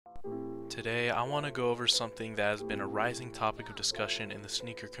Today, I want to go over something that has been a rising topic of discussion in the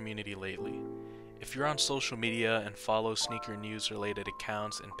sneaker community lately. If you're on social media and follow sneaker news related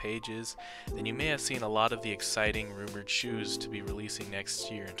accounts and pages, then you may have seen a lot of the exciting rumored shoes to be releasing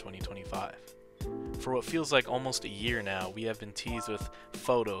next year in 2025. For what feels like almost a year now, we have been teased with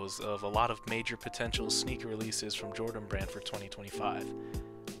photos of a lot of major potential sneaker releases from Jordan Brand for 2025.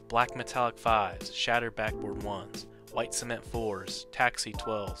 Black metallic 5s, shattered backboard 1s, white cement 4s, taxi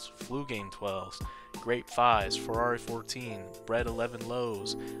 12s, flu game 12s, grape 5s, Ferrari 14, bread 11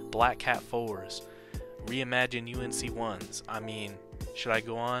 lows, black cat 4s, reimagined UNC 1s. I mean, should I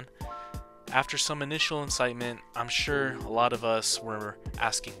go on? After some initial incitement, I'm sure a lot of us were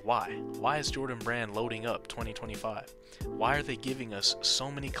asking why. Why is Jordan Brand loading up 2025? Why are they giving us so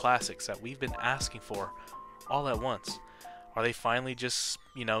many classics that we've been asking for all at once? Are they finally just,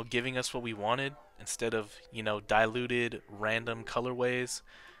 giving us what we wanted instead of, diluted random colorways?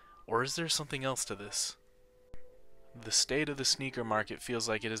 Or is there something else to this? The state of the sneaker market feels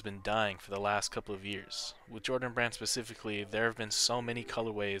like it has been dying for the last couple of years. With Jordan Brand specifically, there have been so many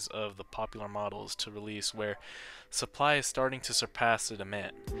colorways of the popular models to release where supply is starting to surpass the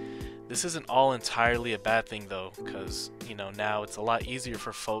demand. This isn't all entirely a bad thing though, because now it's a lot easier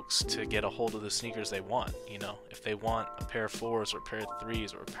for folks to get a hold of the sneakers they want. If they want a pair of 4s or a pair of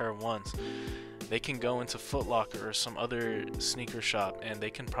 3s or a pair of 1s, they can go into Foot Locker or some other sneaker shop and they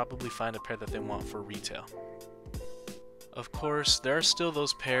can probably find a pair that they want for retail. Of course, there are still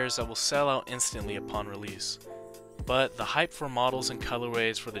those pairs that will sell out instantly upon release, but the hype for models and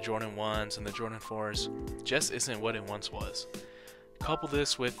colorways for the Jordan 1s and the Jordan 4s just isn't what it once was. Couple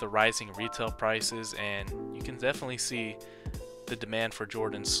this with the rising retail prices and you can definitely see the demand for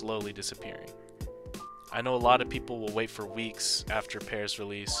Jordans slowly disappearing. I know a lot of people will wait for weeks after pairs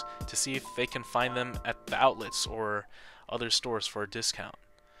release to see if they can find them at the outlets or other stores for a discount.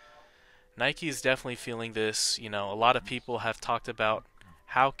 Nike is definitely feeling this. A lot of people have talked about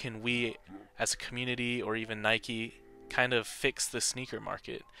how can we as a community or even Nike kind of fix the sneaker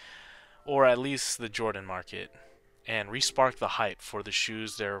market, or at least the Jordan market, and respark the hype for the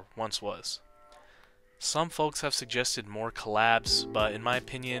shoes there once was. Some folks have suggested more collabs, but in my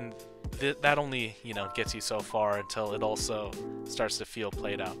opinion, that only, gets you so far until it also starts to feel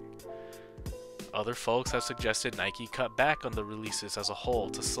played out. Other folks have suggested Nike cut back on the releases as a whole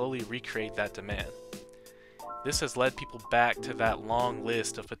to slowly recreate that demand. This has led people back to that long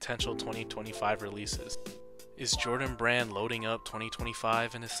list of potential 2025 releases. Is Jordan Brand loading up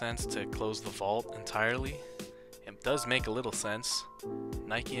 2025 in a sense to close the vault entirely? It does make a little sense.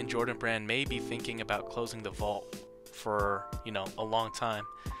 Nike and Jordan Brand may be thinking about closing the vault for, a long time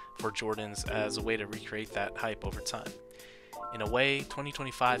for Jordans as a way to recreate that hype over time. In a way,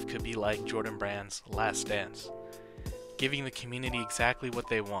 2025 could be like Jordan Brand's last dance, giving the community exactly what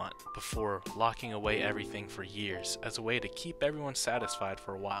they want before locking away everything for years as a way to keep everyone satisfied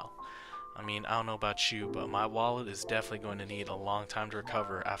for a while. I mean, I don't know about you, but my wallet is definitely going to need a long time to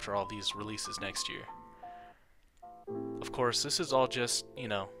recover after all these releases next year. Of course, this is all just,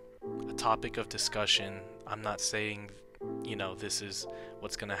 a topic of discussion. I'm not saying, this is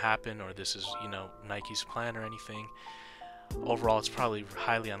what's going to happen or this is, Nike's plan or anything. Overall, it's probably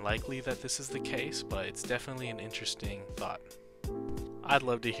highly unlikely that this is the case, but it's definitely an interesting thought. I'd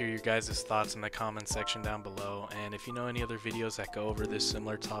love to hear your guys' thoughts in the comments section down below, and if you know any other videos that go over this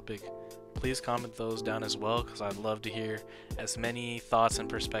similar topic, please comment those down as well, because I'd love to hear as many thoughts and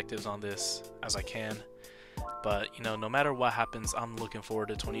perspectives on this as I can. But, no matter what happens, I'm looking forward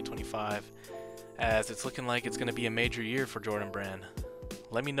to 2025, as it's looking like it's going to be a major year for Jordan Brand.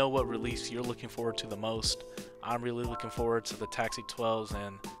 Let me know what release you're looking forward to the most. I'm really looking forward to the Taxi 12s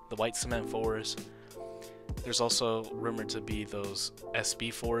and the white cement 4s. There's also rumored to be those SB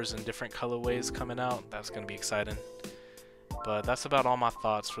 4s in different colorways coming out. That's going to be exciting. But that's about all my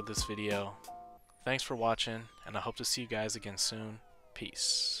thoughts for this video. Thanks for watching, and I hope to see you guys again soon.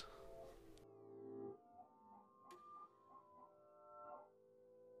 Peace.